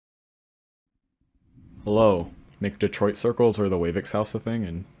Hello. Make Detroit Circles or the Wavix house a thing,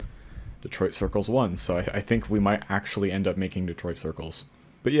 and Detroit Circles won, so I think we might actually end up making Detroit Circles.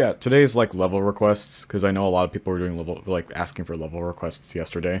 But yeah, today's like level requests, because I know a lot of people were doing asking for level requests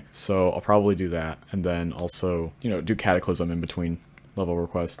yesterday, so I'll probably do that, and then also, you know, do Cataclysm in between level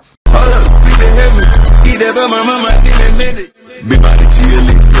requests. I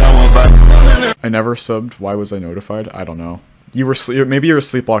never subbed. Why was I notified? I don't know. Maybe you were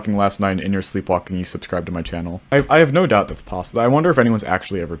sleepwalking last night, and in your sleepwalking you subscribed to my channel. I have no doubt that's possible. I wonder if anyone's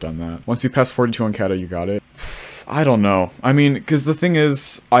actually ever done that. Once you pass 42 on Kata, you got it. I don't know. I mean, because the thing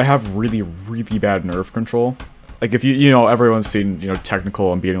is, I have really, really bad nerve control. Like, if you know, everyone's seen, you know,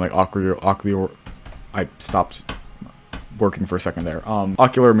 technical and being like ocular. I stopped working for a second there.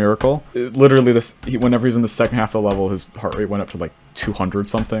 Ocular Miracle. Literally, whenever he's in the second half of the level, his heart rate went up to like 200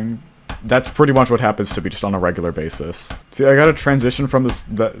 something. That's pretty much what happens to me just on a regular basis. See, I gotta transition from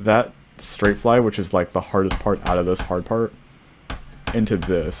that straight fly, which is like the hardest part out of this hard part, into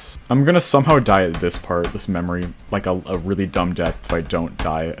this. I'm gonna somehow die at this part, this memory, like a really dumb death if I don't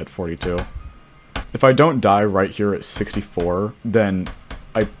die at 42. If I don't die right here at 64, then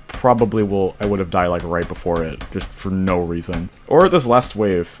I would have died like right before it, just for no reason. Or at this last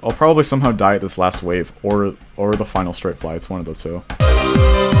wave. I'll probably somehow die at this last wave, or the final straight fly, it's one of those two.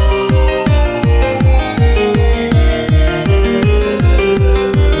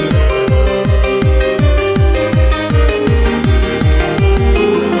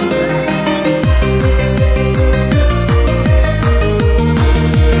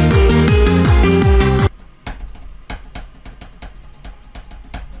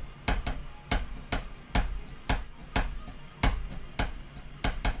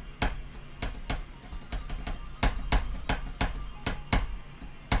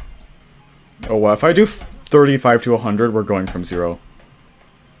 Oh, well, if I do 35 to 100, we're going from 0.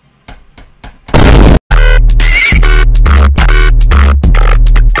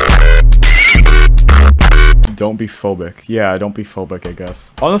 Don't be phobic. Yeah, don't be phobic, I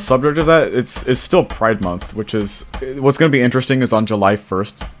guess. On the subject of that, it's still Pride Month, which is... What's gonna be interesting is on July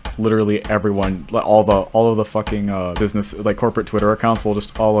 1st, literally everyone, all of the fucking business, like corporate Twitter accounts will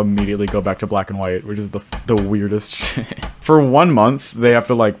just all immediately go back to black and white, which is the weirdest shit. For 1 month, they have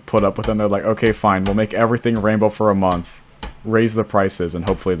to like put up with it, and they're like, okay, fine, we'll make everything rainbow for a month, raise the prices, and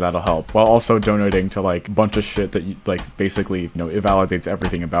hopefully that'll help, while also donating to like a bunch of shit that you, like, basically, you know, it validates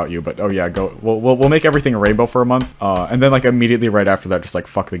everything about you, but oh yeah, we'll make everything rainbow for a month, and then like immediately right after that, just like,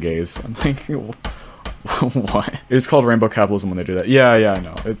 fuck the gays. I'm like, what? It's called rainbow capitalism when they do that. Yeah, I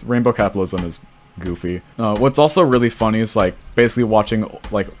know. Rainbow capitalism is goofy. What's also really funny is like basically watching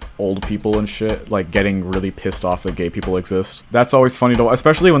like old people and shit like getting really pissed off that gay people exist. That's always funny to,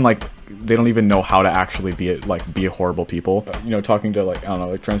 especially when like they don't even know how to actually be horrible people. You know, talking to like, I don't know,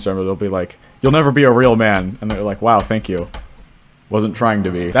 like transgender, they'll be like, "You'll never be a real man," and they're like, "Wow, thank you. Wasn't trying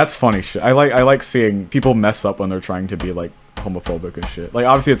to be." That's funny shit. I like seeing people mess up when they're trying to be like homophobic and shit. Like,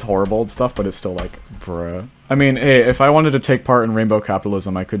 obviously it's horrible and stuff, but it's still like, bruh. I mean, hey, if I wanted to take part in rainbow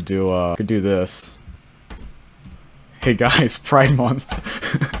capitalism, I could do this. Hey guys, Pride Month.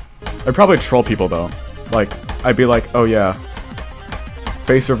 I'd probably troll people though. Like, I'd be like, oh yeah,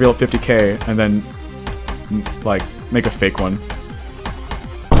 face reveal 50k, and then like make a fake one.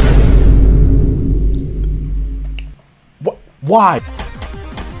 What? Why?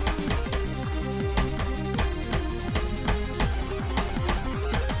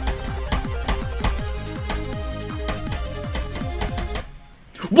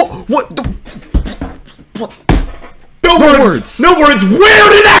 What? No words! No words! Where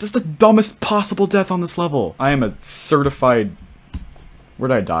did that— That's the dumbest possible death on this level. I am a certified...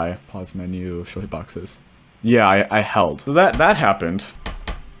 Where'd I die? Pause menu, show hitboxes. Yeah, I held. So that happened.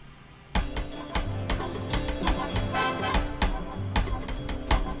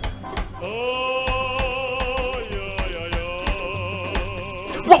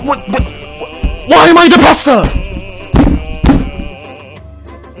 What? Why am I the pasta?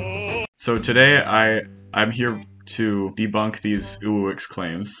 So today I'm here to debunk these Wavix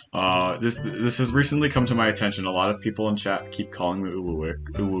claims. This has recently come to my attention. A lot of people in chat keep calling me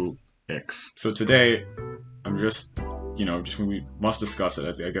Wavix. So today, I'm just, you know, we must discuss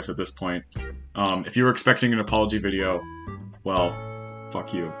it, I guess, at this point. If you were expecting an apology video, well,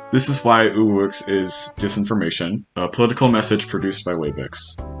 fuck you. This is why Wavix is disinformation, a political message produced by Wavix.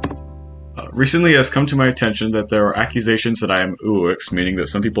 Recently it has come to my attention that there are accusations that I am Wavix, meaning that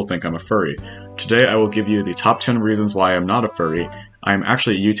some people think I'm a furry. Today I will give you the top 10 reasons why I am not a furry. I am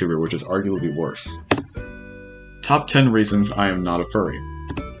actually a YouTuber, which is arguably worse. Top 10 reasons I am not a furry.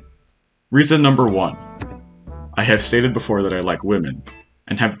 Reason number 1. I have stated before that I like women.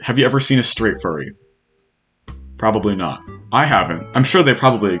 And have you ever seen a straight furry? Probably not. I haven't. I'm sure they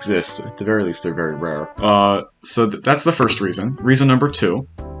probably exist. At the very least, they're very rare. So that's the first reason. Reason number 2.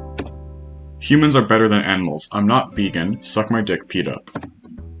 Humans are better than animals. I'm not vegan. Suck my dick, PETA.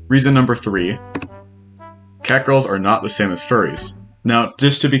 Reason number 3. Catgirls are not the same as furries. Now,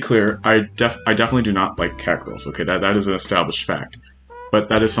 just to be clear, I definitely do not like catgirls, okay? That is an established fact. But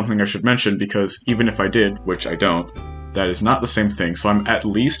that is something I should mention because even if I did, which I don't, that is not the same thing, so I'm at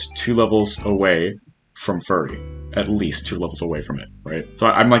least 2 levels away from furry. At least 2 levels away from it, right? So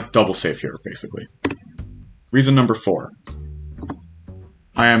I'm like double safe here, basically. Reason number 4.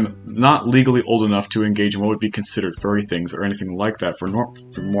 I am not legally old enough to engage in what would be considered furry things or anything like that for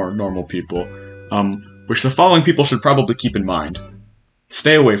more normal people, which the following people should probably keep in mind.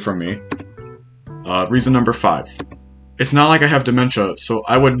 Stay away from me. Reason number 5. It's not like I have dementia, so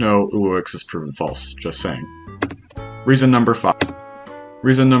I would know Wavix is proven false, just saying. Reason number 5.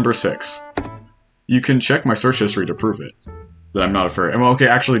 Reason number 6. You can check my search history to prove it. That I'm not a furry. Well, okay,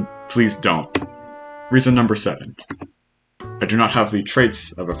 actually, please don't. Reason number 7. I do not have the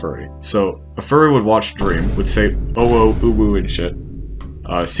traits of a furry. So, a furry would watch Dream, would say oh, ooh, woo, and shit.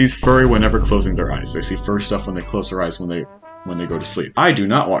 Sees furry whenever closing their eyes. They see furry stuff when they close their eyes when they go to sleep. I do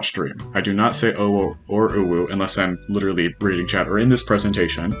not watch Dream. I do not say oh or ooh unless I'm literally reading chat or in this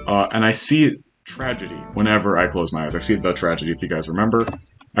presentation. And I see tragedy whenever I close my eyes. I see the tragedy, if you guys remember.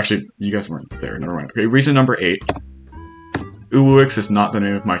 Actually, you guys weren't there, never mind. Okay, reason number 8. Wavix is not the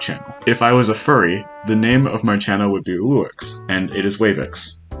name of my channel. If I was a furry, the name of my channel would be Wavix, and it is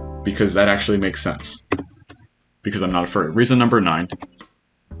Wavix. Because that actually makes sense. Because I'm not a furry. Reason number 9.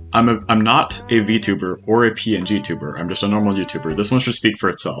 I'm not a VTuber or a PNG tuber. I'm just a normal YouTuber. This one should speak for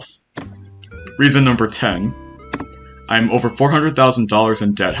itself. Reason number 10. I'm over $400,000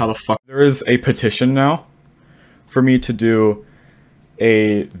 in debt. How the fuck? There is a petition now for me to do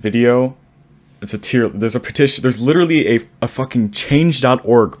a video. It's a tier. There's a petition. There's literally a fucking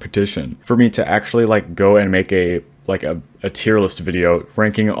change.org petition for me to actually like go and make a tier list video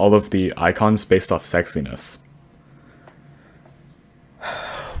ranking all of the icons based off sexiness.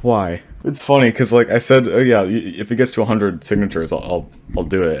 Why? It's funny because like I said, yeah, if it gets to 100 signatures, I'll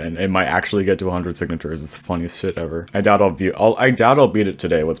do it, and it might actually get to 100 signatures. It's the funniest shit ever. I doubt I'll beat it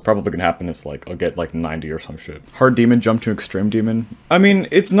today. What's probably gonna happen is like I'll get like 90 or some shit. Hard demon jump to extreme demon. I mean,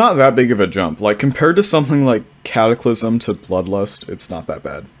 it's not that big of a jump. Like compared to something like Cataclysm to Bloodlust, it's not that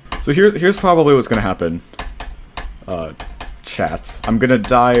bad. So here's probably what's gonna happen. Chat. I'm gonna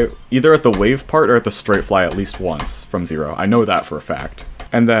die either at the wave part or at the straight fly at least once from 0. I know that for a fact.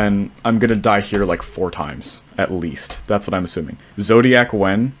 And then I'm gonna die here like 4 times, at least. That's what I'm assuming. Zodiac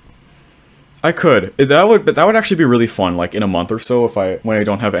when? I could. That would actually be really fun, like in a month or so when I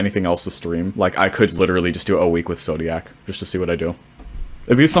don't have anything else to stream. Like I could literally just do a week with Zodiac, just to see what I do.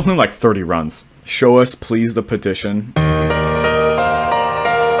 It'd be something like 30 runs. Show us please the petition.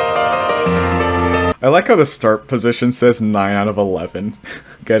 I like how the start position says 9 out of 11.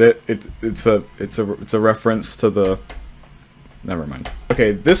 Get it? It's a reference to the... Never mind.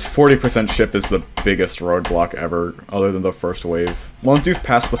 Okay, this 40% ship is the biggest roadblock ever, other than the first wave. Once you've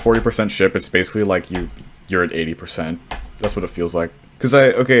passed the 40% ship, it's basically like you're at 80%. That's what it feels like. Cause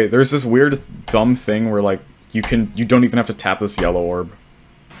okay, there's this weird dumb thing where like you don't even have to tap this yellow orb.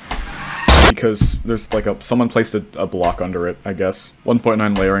 Because there's like someone placed a block under it, I guess.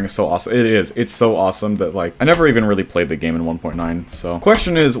 1.9 layering is so awesome. It is. It's so awesome that like, I never even really played the game in 1.9, so.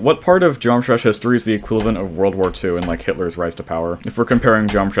 Question is, what part of Geometry Dash history is the equivalent of World War II and like Hitler's rise to power? If we're comparing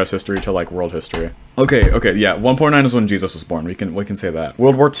Geometry Dash history to like world history. Okay, yeah, 1.9 is when Jesus was born, we can say that.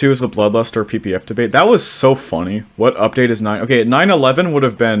 World War II is the Bloodlust or PPF debate. That was so funny. What update is 9? Okay, 9/11 would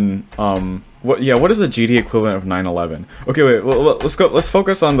have been, what is the GD equivalent of 9/11? Okay, wait, well, let's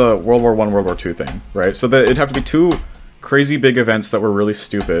focus on the World War I, World War II thing, right? So that it'd have to be 2 crazy big events that were really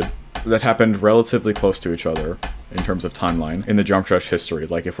stupid, that happened relatively close to each other in terms of timeline in the Geometry Dash history.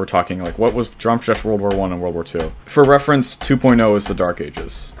 Like if we're talking like what was Geometry Dash World War I and World War II? For reference, 2.0 is the Dark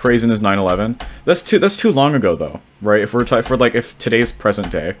Ages. Crazen is 9/11. That's too long ago though, right? If we're if today's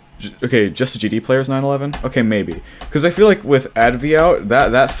present day. Okay, just a GD player's 9/11? Okay, maybe. Because I feel like with Adv out,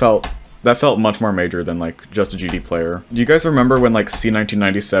 that felt much more major than, like, just a GD player. Do you guys remember when, like,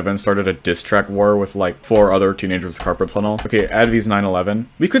 C1997 started a diss track war with, like, 4 other teenagers with carpal tunnel? Okay, Adv's 9/11.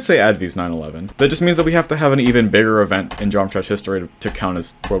 We could say Adv's 9/11. That just means that we have to have an even bigger event in Geometry Dash history to count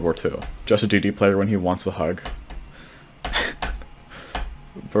as World War II. Just a GD player when he wants a hug.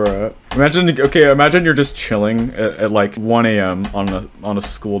 Bruh. Imagine you're just chilling at like 1 AM on a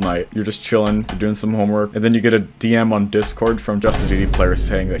school night. You're just chilling, you're doing some homework, and then you get a DM on Discord from just a GD player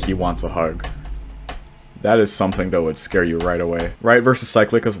saying that he wants a hug. That is something that would scare you right away. Right versus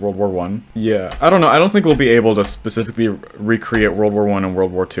Cyclic as World War I. Yeah, I don't know. I don't think we'll be able to specifically recreate World War I and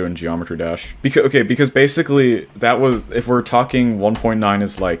World War II in Geometry Dash. Because basically that was, if we're talking 1.9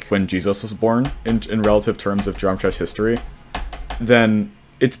 is like when Jesus was born in relative terms of Geometry Dash history, then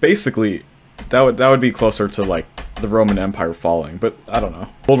it's basically, that would be closer to like the Roman Empire falling, but I don't know.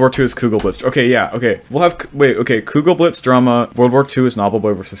 World War II is Kugelblitz. Okay, yeah, okay. We'll have, wait, okay, Kugelblitz drama. World War II is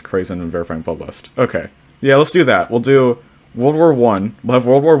Nobbleboy versus Krazen and Verifying Bloodlust. Okay. Yeah, let's do that. We'll do World War I. We'll have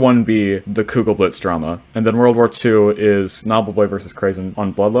World War I be the Kugelblitz drama, and then World War II is Nobbleboy versus Krazen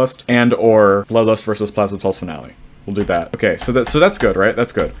on Bloodlust, and or Bloodlust versus Plasma Pulse finale. We'll do that. Okay, so that's good, right?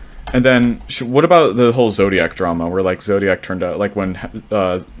 That's good. And then what about the whole Zodiac drama, where like Zodiac turned out like when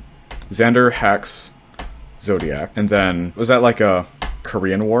Xander hacks Zodiac, and then was that like a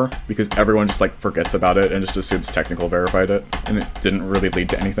Korean War, because everyone just like forgets about it and just assumes Technical verified it, and it didn't really lead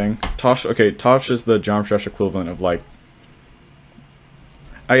to anything. Tosh, okay, Tosh is the Geometry Dash equivalent of like,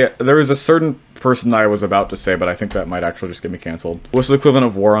 there was a certain person I was about to say, but I think that might actually just get me cancelled. What's the equivalent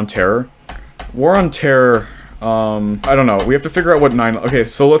of War on Terror? War on Terror, I don't know, we have to figure out what okay,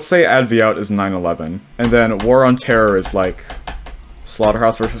 so let's say Adviaut is 9/11, and then War on Terror is like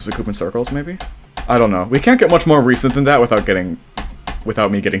Slaughterhouse versus the Coupon Circles, maybe? I don't know. We can't get much more recent than that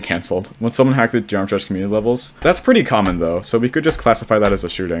without me getting cancelled. When someone hacked the Geometry Dash community levels. That's pretty common though, so we could just classify that as a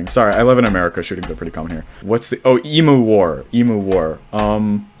shooting. Sorry, I live in America, shootings are pretty common here. What's the, oh, Emu War. Emu War.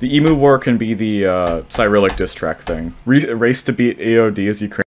 The Emu War can be the Cyrillic diss track thing. Race to beat AOD as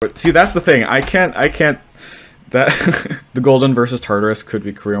Ukraine. But see, that's the thing, I can't, that, the Golden versus Tartarus could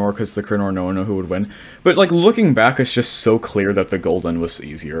be Korean War, because the Korean War no one knew who would win. But like looking back, it's just so clear that the Golden was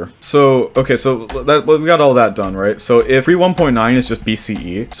easier. So, okay, so we got all that done, right? So if pre-1.9 is just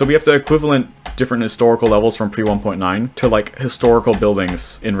BCE, so we have to equivalent different historical levels from pre-1.9 to like historical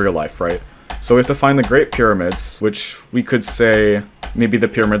buildings in real life, right? So we have to find the Great Pyramids, which we could say maybe the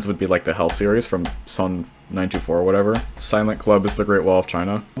pyramids would be like the Hell series from Sun 924 or whatever. Silent Club is the Great Wall of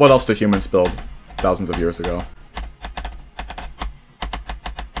China. What else did humans build thousands of years ago?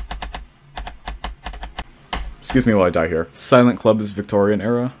 Excuse me while I die here. Silent Club is Victorian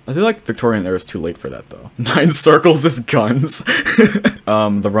era. I feel like Victorian era is too late for that though. 9 circles is guns.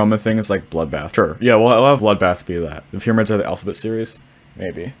 The Roma thing is like Bloodbath. Sure. Yeah, well, I'll have Bloodbath be that. The pyramids are the alphabet series.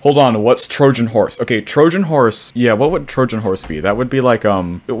 Maybe. Hold on, what's Trojan Horse? Okay, Trojan Horse. Yeah, what would Trojan Horse be? That would be like,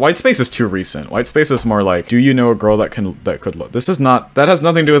 White Space is too recent. White Space is more like, do you know a girl that could look? This is not, that has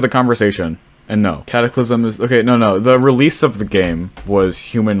nothing to do with the conversation. And no, Cataclysm is, okay, no, the release of the game was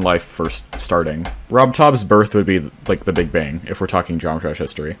human life first starting. Rob Taub's birth would be like the Big Bang, if we're talking Geometry Dash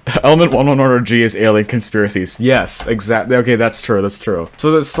history. Element 111 G is alien conspiracies. Yes, exactly, okay, that's true, that's true.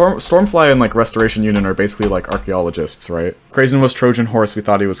 So the Stormfly and like Restoration Union are basically like archaeologists, right? Krazen was Trojan Horse, we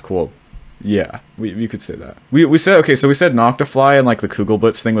thought he was cool. Yeah, we could say that. We said, okay, so we said Noctafly and like the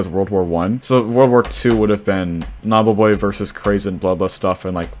Kugelblitz thing was World War I. So World War II would have been Nobbleboy versus Krazen Bloodlust stuff,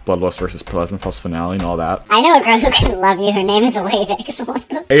 and like Bloodlust versus Plasma Pulse finale and all that. I know a girl who can love you, her name is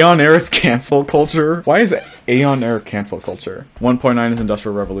Wavix. Aeon Air is cancel culture? Why is Aeon Air cancel culture? 1.9 is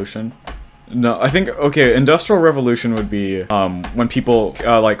Industrial Revolution. No, I think, okay, Industrial Revolution would be, when people,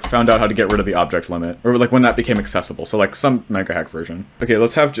 like, found out how to get rid of the object limit. Or, like, when that became accessible. So, like, some mega hack version. Okay,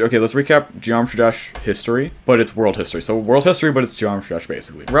 let's recap Geometry Dash history, but it's world history. So, world history, but it's Geometry Dash,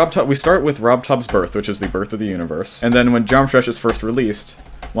 basically. We start with Rob Taub's birth, which is the birth of the universe. And then when Geometry Dash is first released,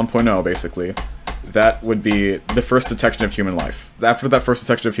 1.0, basically, that would be the first detection of human life. After that first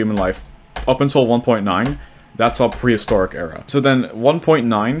detection of human life, up until 1.9, that's all prehistoric era. So then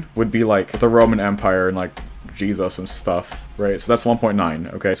 1.9 would be like the Roman Empire and like Jesus and stuff, right? So that's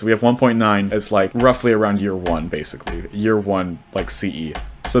 1.9, okay? So we have 1.9 as like roughly around year 1, basically. Year 1, like CE.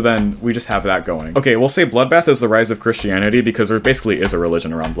 So then we just have that going. Okay, we'll say Bloodbath is the rise of Christianity because there basically is a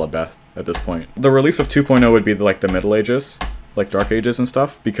religion around Bloodbath at this point. The release of 2.0 would be like the Middle Ages, like Dark Ages and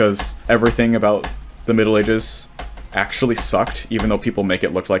stuff, because everything about the Middle Ages actually sucked, even though people make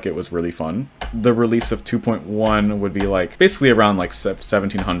it look like it was really fun. The release of 2.1 would be like basically around like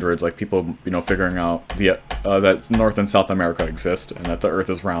 1700s, like people, you know, figuring out the that North and South America exist and that the Earth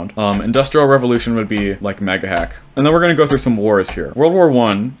is round. Industrial Revolution would be like mega hack, and then we're gonna go through some wars here. World War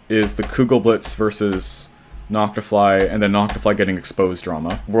I is the Kugelblitz versus Noctafly, and then Noctafly getting exposed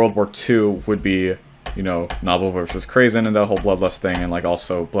drama. World War II would be, you know, Nobble versus Krazen and the whole Bloodlust thing, and like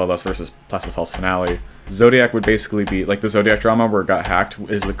also Bloodlust versus Plasma Pulse finale. Zodiac would basically be like the Zodiac drama where it got hacked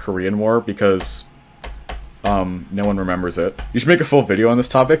is the Korean War because no one remembers it. You should make a full video on this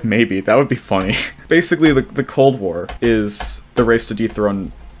topic, maybe, that would be funny. Basically the Cold War is the race to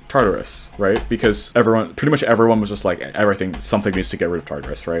dethrone Tartarus, right? Because pretty much everyone was just like, something needs to get rid of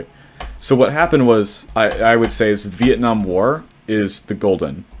Tartarus, right? So what happened was, I would say, is the Vietnam War is the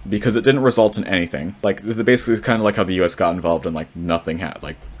golden, because it didn't result in anything. Like, basically it's kind of like how the US got involved and like nothing had,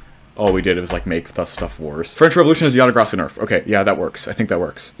 like, all we did was like make the stuff worse. French Revolution is Yadagrassi nerf. Okay, yeah, that works. I think that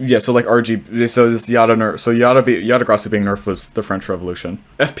works. Yeah, so like RG, so this Yada nerf, so Yadagrassi being nerfed was the French Revolution.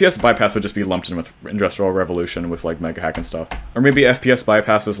 FPS bypass would just be lumped in with Industrial Revolution with like mega hack and stuff. Or maybe FPS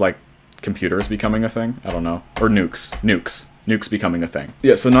bypass is like computers becoming a thing. I don't know. Or nukes becoming a thing.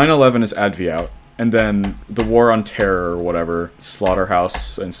 Yeah, so 9/11 is Adv out. And then the War on Terror or whatever,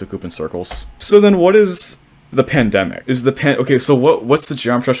 Slaughterhouse and Sakupan Circles. So then what is the pandemic? Is the okay, so what's the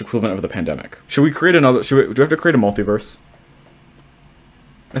geometry equivalent of the pandemic? Should we create another, do we have to create a multiverse?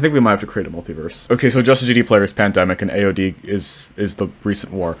 I think we might have to create a multiverse. Okay, so Just a GD player is pandemic and AOD is the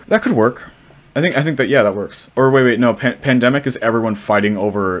recent war. That could work. I think that, yeah, that works. Or wait, no, pandemic is everyone fighting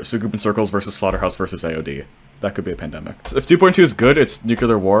over Sakupan Circles versus Slaughterhouse versus AOD. That could be a pandemic. So if 2.2 is good, it's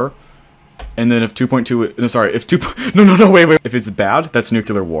nuclear war. And then if 2.2, no, sorry, if 2, no, wait. If it's bad, that's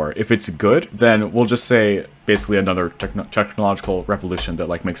nuclear war. If it's good, then we'll just say basically another technological revolution that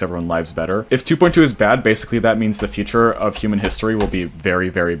like makes everyone's lives better. If 2.2 is bad, basically that means the future of human history will be very,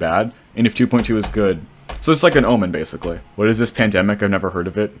 very bad. And if 2.2 is good, so it's like an omen, basically. What is this pandemic? I've never heard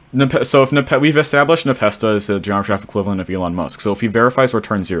of it. So if we've established Nepesta is the geometry equivalent of Elon Musk. So if he verifies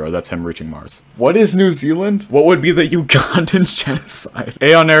return 0, that's him reaching Mars. What is New Zealand? What would be the Ugandan genocide?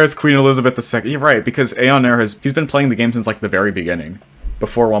 Aeon Air is Queen Elizabeth II. You're right, because Aeon Air he's been playing the game since like the very beginning,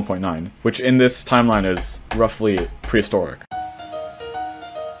 before 1.9, which in this timeline is roughly prehistoric.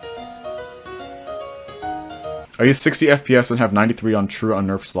 I use 60 FPS and have 93 on true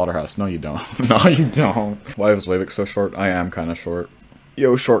unnerved Slaughterhouse. No, you don't. No, you don't. Why was Wavix so short? I am kind of short.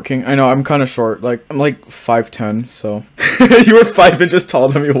 Yo, Short King. I know, I'm kind of short. Like, I'm like 5'10", so... You were 5 inches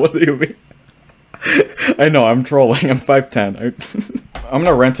taller than me, what do you mean? I know, I'm trolling. I'm 5'10". I'm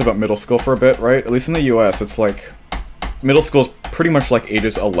gonna rant about middle school for a bit, right? At least in the US, it's like... Middle school is pretty much like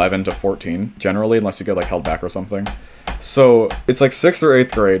ages 11 to 14, generally, unless you get like held back or something. So it's like 6th or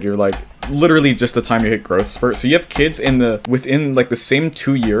 8th grade, you're like literally just the time you hit growth spurt. So you have kids within like the same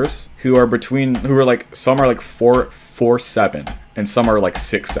 2 years who are like, some are like 4'7", and some are like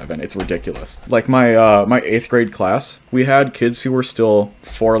 6'7". It's ridiculous. Like my my 8th grade class, we had kids who were still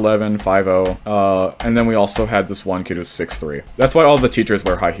 4'11", 5'0", and then we also had this one kid who was 6'3". That's why all the teachers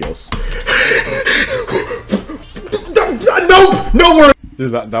wear high heels. No word.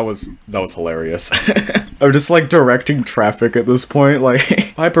 Dude, that was hilarious. I'm just like directing traffic at this point. Like,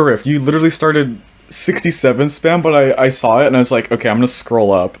 Hyper Rift, you literally started 67 spam, but I saw it and I was like, okay, I'm gonna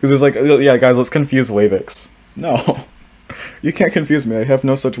scroll up because it's like, yeah, guys, let's confuse Wavix. No, you can't confuse me. I have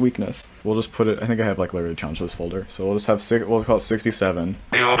no such weakness. We'll just put it. I think I have like literally challenge this folder, so we'll just have we'll call it 67.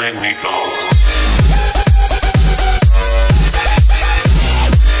 You make me go.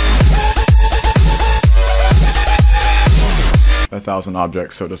 1,000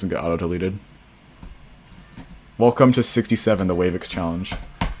 objects so it doesn't get auto-deleted. Welcome to 67, the Wavix challenge.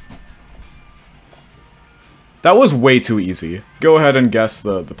 That was way too easy. Go ahead and guess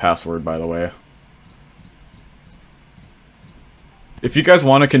the password, by the way. If you guys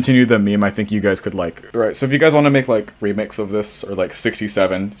want to continue the meme, I think you guys could like... Right, so if you guys want to make like remix of this, or like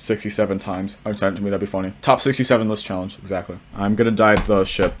 67 times, send it to me, that'd be funny. Top 67 list challenge, exactly. I'm gonna dive the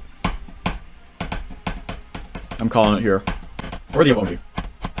ship. I'm calling it here. Or the emoji.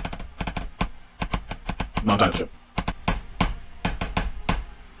 Not time ship.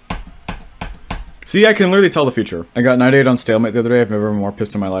 See, I can literally tell the future. I got 98 on Stalemate the other day. I've never been more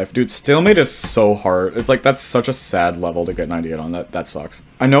pissed in my life. Dude, Stalemate is so hard. It's like, that's such a sad level to get 98 on. That sucks.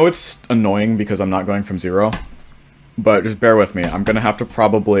 I know it's annoying because I'm not going from 0. But just bear with me. I'm gonna have to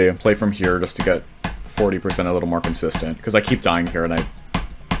probably play from here just to get 40% a little more consistent. Because I keep dying here and I...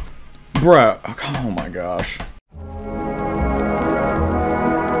 Bruh. Oh my gosh.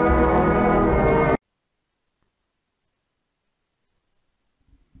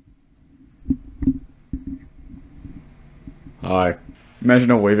 Hi.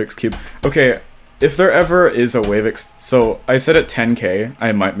 Imagine a Wavix cube. Okay, if there ever is a Wavix... So, I said at 10k,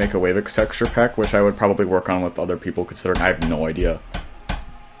 I might make a Wavix texture pack, which I would probably work on with other people, considering I have no idea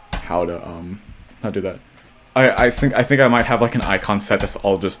how to do that. I think I might have like an icon set that's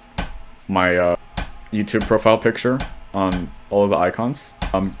all just my YouTube profile picture on all of the icons.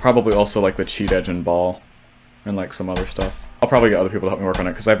 Probably also like the cheat edge and ball, and like some other stuff. I'll probably get other people to help me work on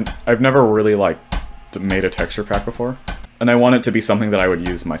it, because I've never really like made a texture pack before. And I want it to be something that I would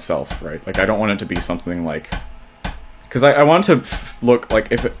use myself, right? Like, I don't want it to be something like... Because I want it to look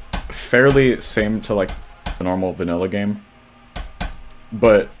like, if it fairly same to, like, the normal vanilla game.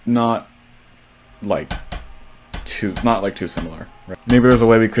 But not, like, too similar. Right? Maybe there's a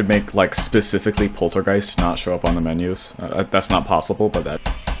way we could make like specifically Poltergeist not show up on the menus. That's not possible, but that.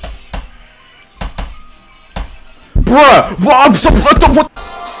 Bruh! What?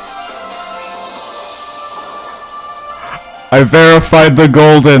 I verified the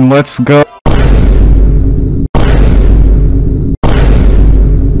golden. Let's go.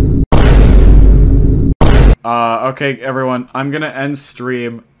 Okay, everyone, I'm gonna end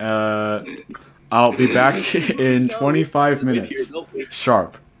stream. I'll be back in 25 minutes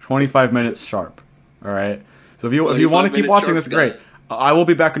sharp. 25 minutes sharp. All right. So if you want to keep watching, that's great. I will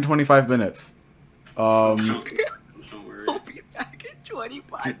be back in 25 minutes. We'll be back in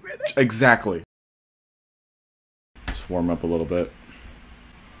 25 minutes. Exactly. Just warm up a little bit.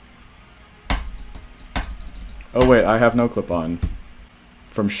 Oh wait, I have no clip on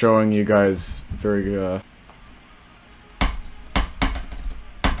from showing you guys very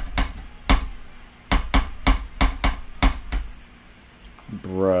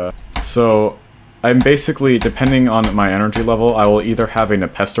Bruh. So, I'm basically, depending on my energy level, I will either have a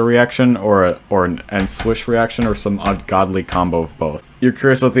Nepesta reaction or an End-Swish reaction or some ungodly combo of both. You're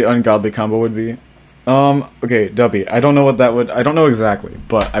curious what the ungodly combo would be? Okay, Dubby, I don't know what that would, I don't know exactly,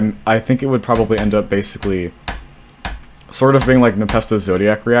 but I think it would probably end up basically sort of being like Nepesta's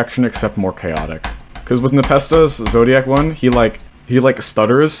Zodiac reaction, except more chaotic. Because with Nepesta's Zodiac one, he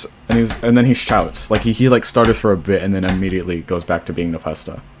stutters and then he shouts. Like he stutters for a bit and then immediately goes back to being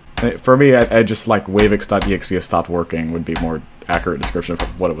Nepesta. For me, I just like Wavix.exe has stopped working would be more accurate description of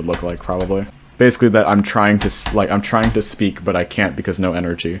what it would look like probably. Basically that I'm trying to speak but I can't because no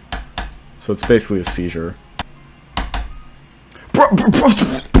energy. So it's basically a seizure.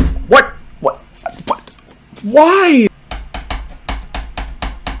 What? Why?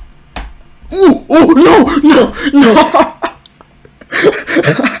 Ooh, oh no!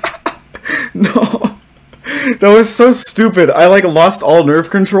 No, that was so stupid. I like lost all nerve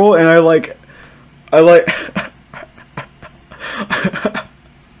control, and I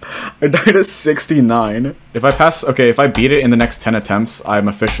died at 69. If I pass, okay, if I beat it in the next 10 attempts, I'm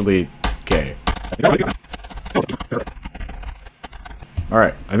officially gay. All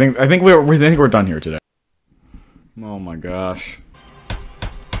right, I think we're done here today. Oh my gosh.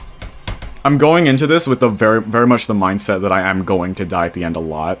 I'm going into this with the very much the mindset that I am going to die at the end a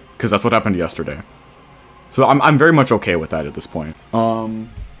lot, because that's what happened yesterday. So I'm very much okay with that at this point.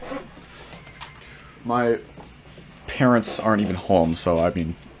 My parents aren't even home, so I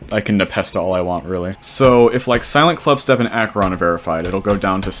mean, I can Nepesta all I want, really. So if like Silent Clubstep and Acheron are verified, it'll go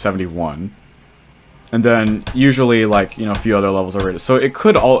down to 71. And then usually like, you know, a few other levels are rated. So it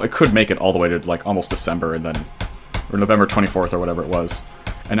could make it all the way to like almost December and then, or November 24th or whatever it was.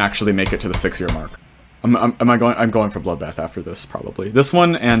 And actually make it to the 6-year mark. I'm going for Bloodbath after this, probably. This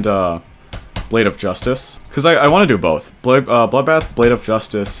one and, Blade of Justice. Because I want to do both. Bloodbath, Blade of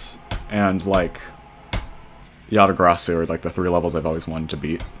Justice, and, like, Yatagrasu are, like, the 3 levels I've always wanted to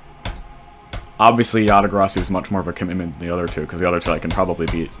beat. Obviously, Yatagrasu is much more of a commitment than the other 2, because the other 2 I can probably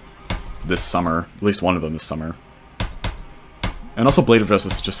beat this summer. At least one of them this summer. And also Blade of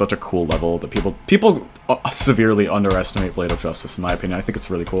Justice is just such a cool level that people severely underestimate Blade of Justice, in my opinion. I think it's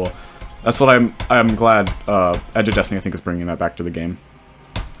really cool. That's what I'm glad Edge of Destiny, I think, is bringing that back to the game.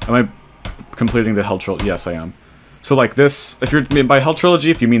 Am I completing the Hell Trilogy? Yes, I am. So like this, if you're by Hell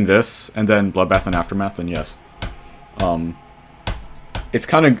Trilogy, if you mean this, and then Bloodbath and Aftermath, then yes. It's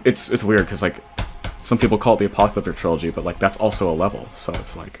kind of, it's weird, because like, some people call it the Apocalyptic Trilogy, but like that's also a level, so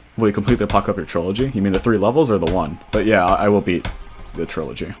it's like, will you complete the Apocalyptic Trilogy? You mean the 3 levels or the 1? But yeah, I will beat the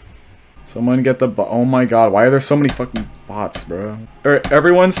trilogy. Someone get the oh my god, why are there so many fucking bots, bro? Alright,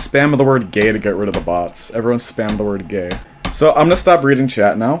 everyone spam the word gay to get rid of the bots. Everyone spam the word gay. So I'm gonna stop reading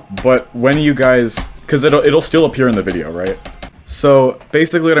chat now, but when you guys, because it'll still appear in the video, right? So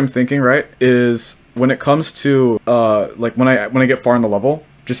basically what I'm thinking, right, is when it comes to like when I get far in the level,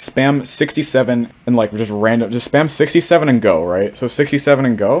 just spam 67 and like just spam 67 and go, right? So 67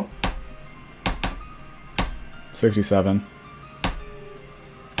 and go. 67.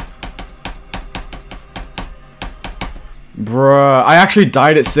 Bruh, I actually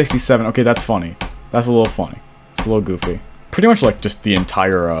died at 67. Okay, that's funny. That's a little funny. It's a little goofy. Pretty much like just the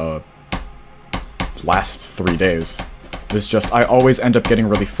entire last 3 days. It's just I always end up getting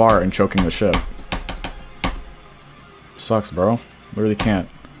really far and choking the ship. Sucks, bro. Literally can't.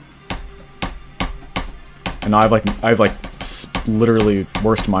 And now I've like literally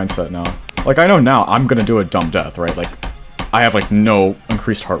worst mindset now. Like I know now I'm gonna do a dumb death, right? Like I have like no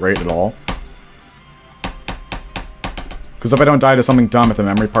increased heart rate at all. Because if I don't die to something dumb at the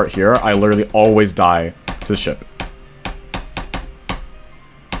memory part here, I literally always die to the ship.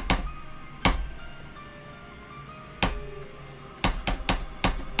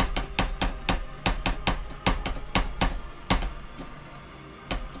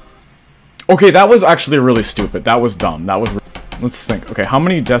 Okay, that was actually really stupid. That was dumb. That was... Let's think. Okay, how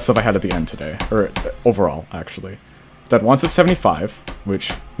many deaths have I had at the end today? Or overall, actually. Dead once is 75,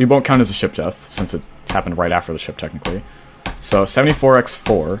 which we won't count as a ship death, since it happened right after the ship, technically. So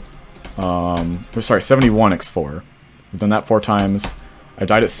 74x4. Sorry, 71x4. I've done that 4 times. I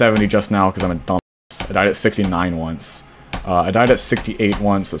died at 70 just now because I'm a dumb. I died at 69 once. I died at 68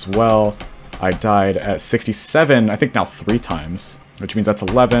 once as well. I died at 67, I think now 3 times, which means that's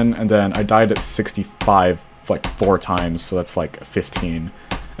 11. And then I died at 65 like 4 times, so that's like 15.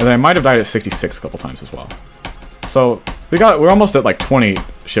 And then I might have died at 66 a couple times as well. So we're almost at like 20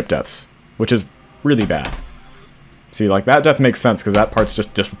 ship deaths, which is really bad. See, like that death makes sense because that part's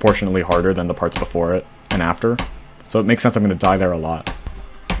just disproportionately harder than the parts before it and after. So it makes sense I'm going to die there a lot.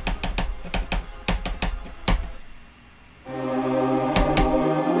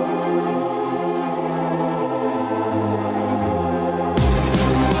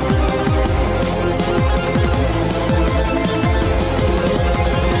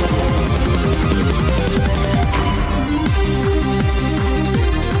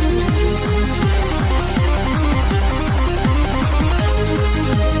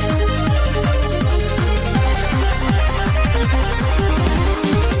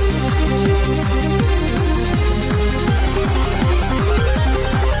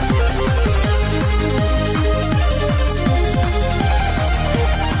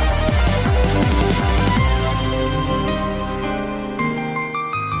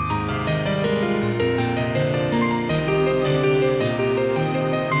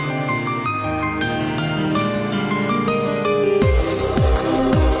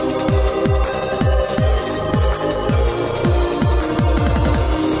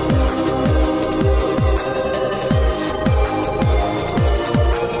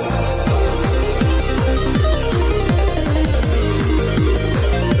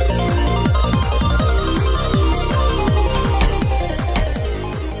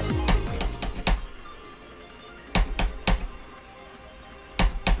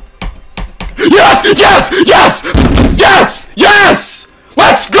 Yes! Yes! Yes! Yes!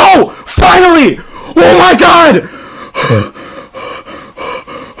 Let's go! Finally! Oh my god!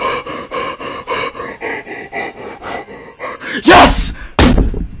 Yes!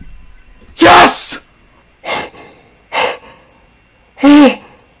 Yes!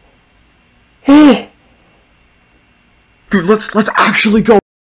 Dude, let's actually go.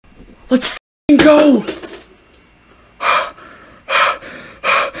 Let's f***ing go!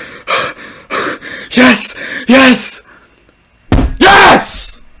 Yes! Yes!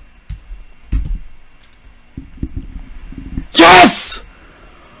 Yes! Yes!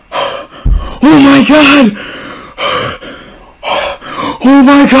 Oh my god! Oh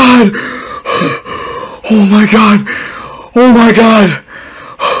my god! Oh my god! Oh my god!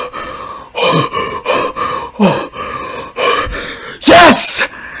 Yes!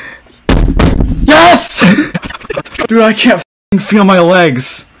 Yes! Dude, I can't f***ing feel my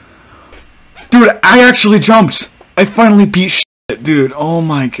legs. Dude, I actually jumped! I finally beat shit, dude. Oh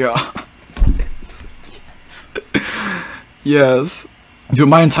my god. Yes. Yes. Dude,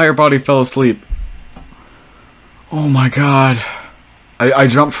 my entire body fell asleep. Oh my god. I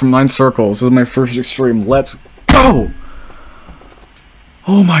jumped from 9 circles. This is my first extreme. Let's go!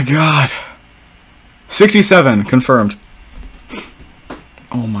 Oh my god. 67, confirmed.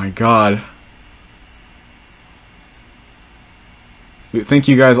 Oh my god. Thank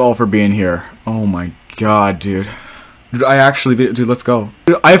you guys all for being here. Oh my god, dude. Dude, I actually beat it. Dude, let's go.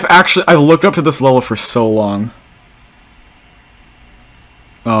 Dude, I've looked up to this level for so long.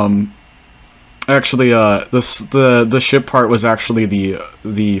 Actually, the ship part was actually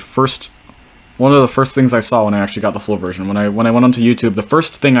the first, one of the first things I saw when I actually got the full version. When I went onto YouTube, the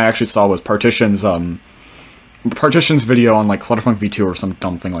first thing I actually saw was Partition's video on like Clutterfunk V2 or some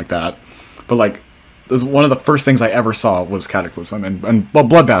dumb thing like that. But like, it was one of the first things I ever saw was Cataclysm and well,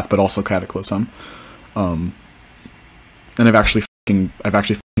 Bloodbath, but also Cataclysm. And I've actually fucking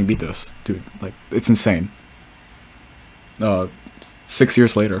beat this, dude. Like, it's insane. 6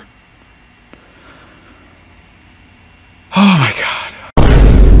 years later. Oh my god.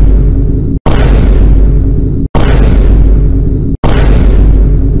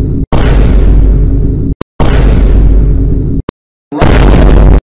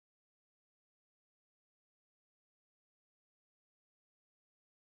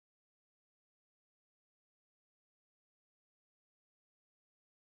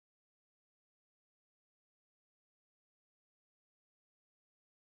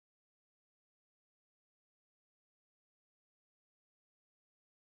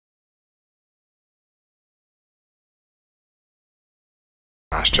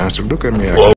 Last chance to look at me.